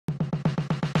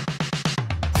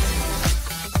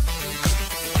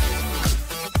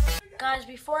Guys,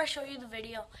 before I show you the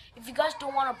video, if you guys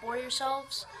don't want to bore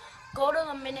yourselves, go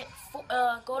to minute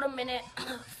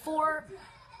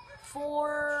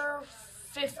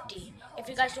 450. If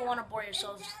you guys don't want to bore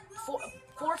yourselves,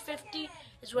 450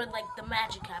 is where like the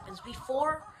magic happens.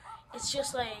 Before, it's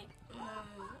just like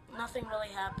nothing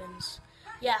really happens.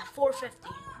 Yeah, 450.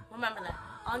 Remember that.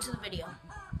 On to the video.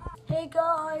 Hey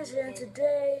guys, and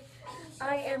today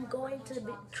I am going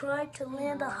to try to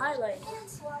land a highlight.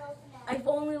 I've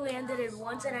only landed it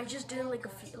once, and I just did it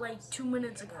like 2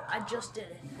 minutes ago. I just did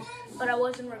it, but I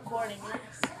wasn't recording it.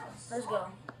 Let's go.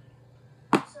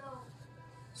 So,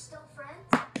 still friends?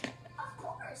 Of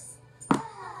course.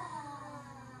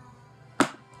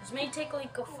 This may take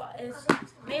like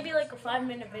maybe like a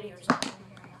 5-minute video or something.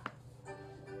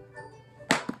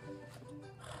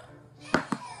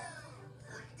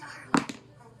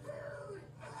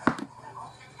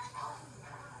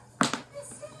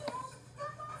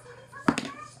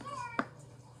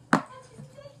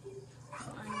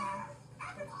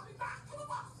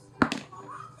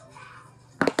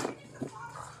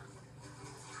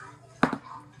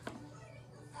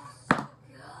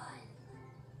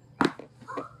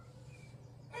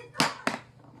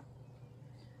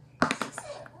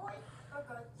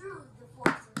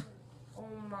 Oh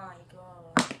my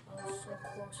god, that was so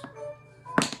close.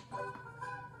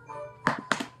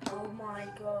 Oh my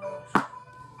gosh.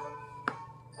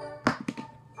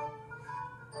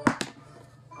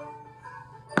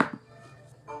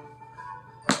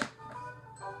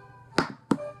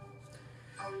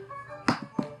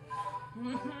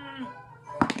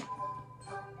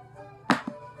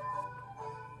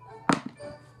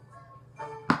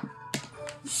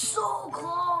 So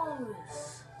close.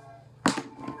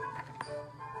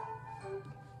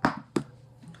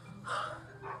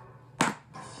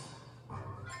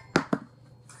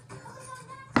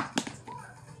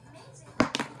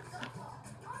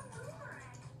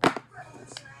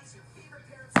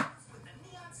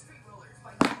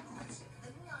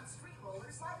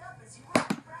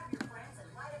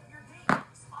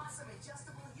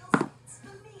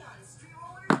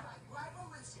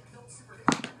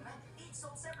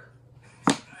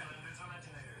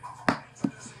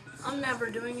 I'm never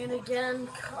doing it again.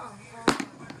 Come on.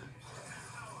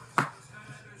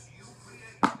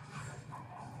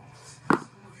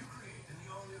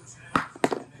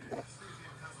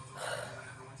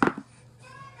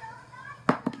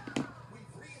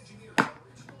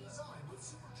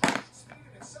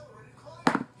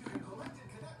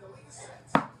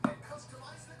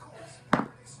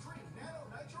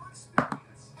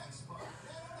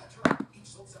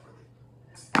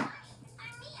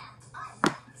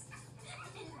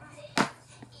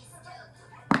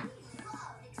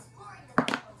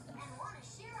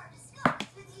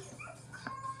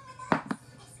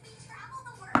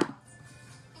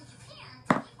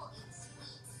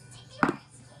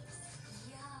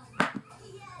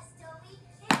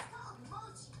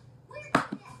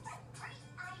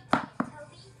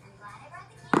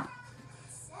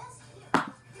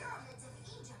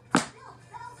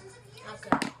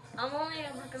 I'm only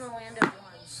ever gonna land it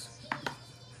once.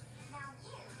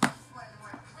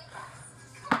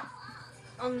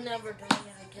 I'm never doing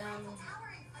it again.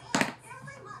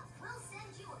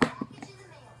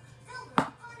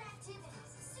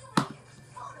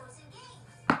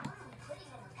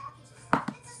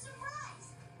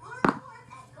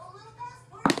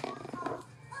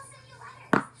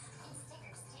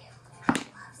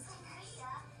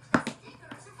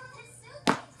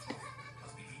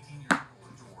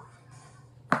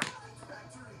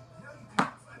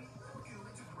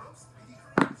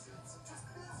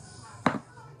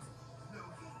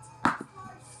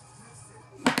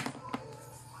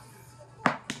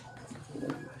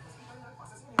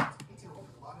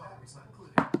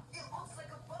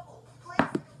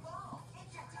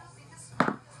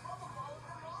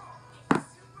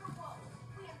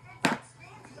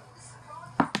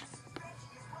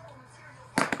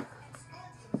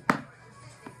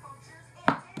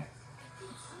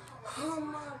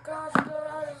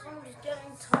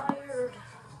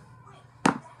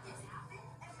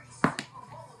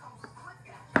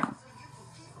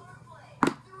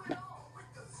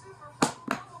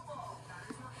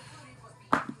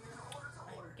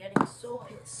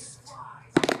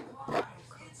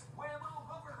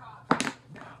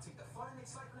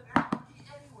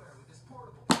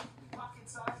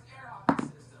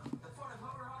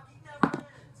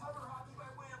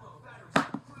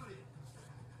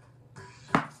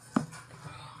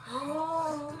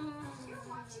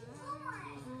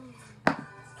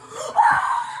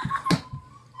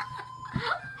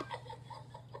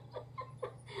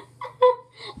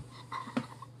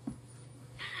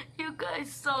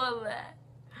 love that.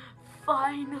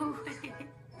 Finally.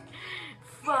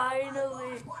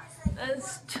 Finally.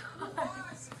 That's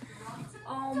twice.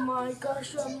 Oh my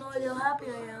gosh, you have no idea how happy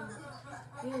I am.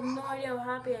 You have no idea how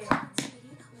happy I am.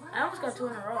 I almost got 2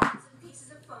 in a row.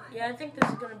 Yeah, I think this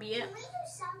is gonna be it.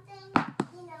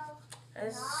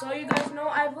 So you guys know,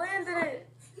 I've landed it.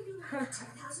 That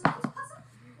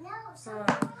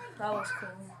was cool.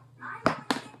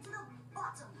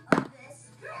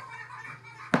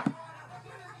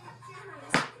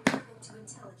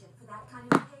 Intelligent for that kind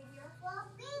of behavior. Well,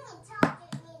 being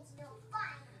intelligent means no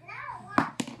fun, and I don't want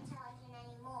to be intelligent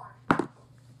anymore.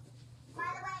 By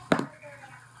the way,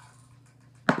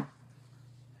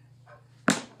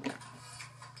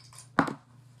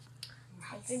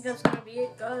 I think that's gonna be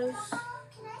it, guys.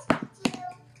 can I speak to you?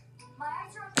 My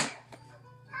eyes are up there.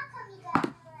 How come you guys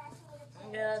never asked me to play?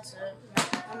 Yeah, that's it.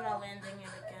 I'm not landing it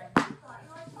again. I thought you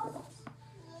liked puzzles.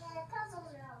 Yeah, puzzles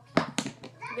are okay.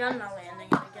 Yeah, I'm not landing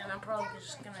it again. I'm probably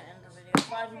just gonna end the video.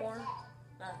 5 more.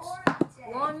 That's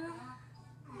 1,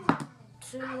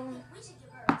 2, We should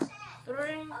give her a chance.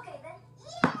 3, Okay, then.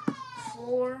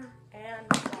 4, and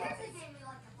 5.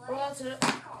 Well, that's it.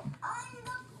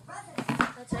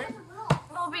 That's it. I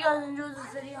hope you guys enjoyed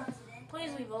this video.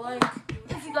 Please leave a like.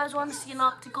 If you guys want to see an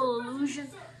optical illusion,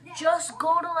 just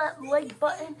go to that like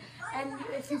button, and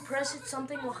if you press it,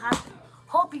 something will happen.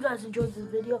 Hope you guys enjoyed this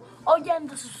video. Oh yeah, and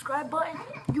the subscribe button,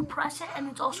 you press it, and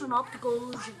it's also an optical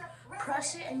illusion.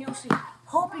 Press it, and you'll see.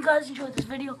 Hope you guys enjoyed this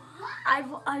video.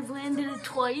 I've landed it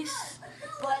twice,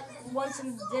 but once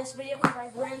in this video, because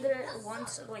I've landed it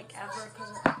once, like ever,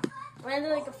 because I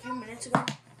landed like a few minutes ago.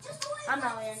 I'm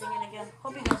not landing it again.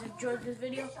 Hope you guys enjoyed this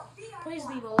video. Please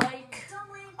leave a like.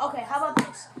 Okay, how about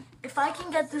this? If I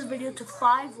can get this video to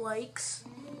 5 likes,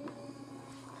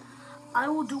 I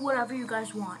will do whatever you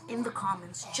guys want in the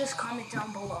comments. Just comment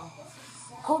down below.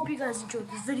 Hope you guys enjoyed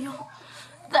this video.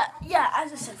 Yeah,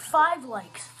 as I said, 5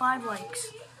 likes. 5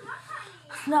 likes.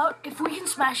 Now, if we can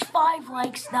smash 5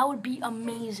 likes, that would be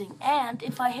amazing. And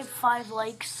if I hit 5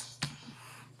 likes,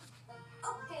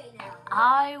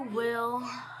 I will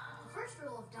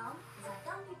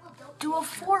do a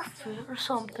forfeit or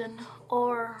something,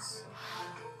 or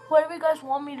whatever you guys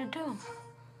want me to do.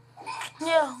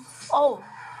 Yeah. Oh,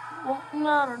 well,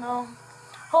 I don't know.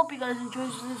 Hope you guys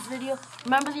enjoyed this video.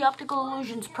 Remember the optical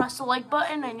illusions. Press the like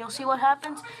button and you'll see what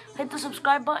happens. Hit the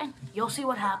subscribe button. You'll see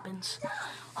what happens.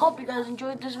 Hope you guys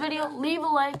enjoyed this video. Leave a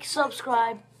like,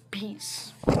 subscribe.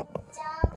 Peace.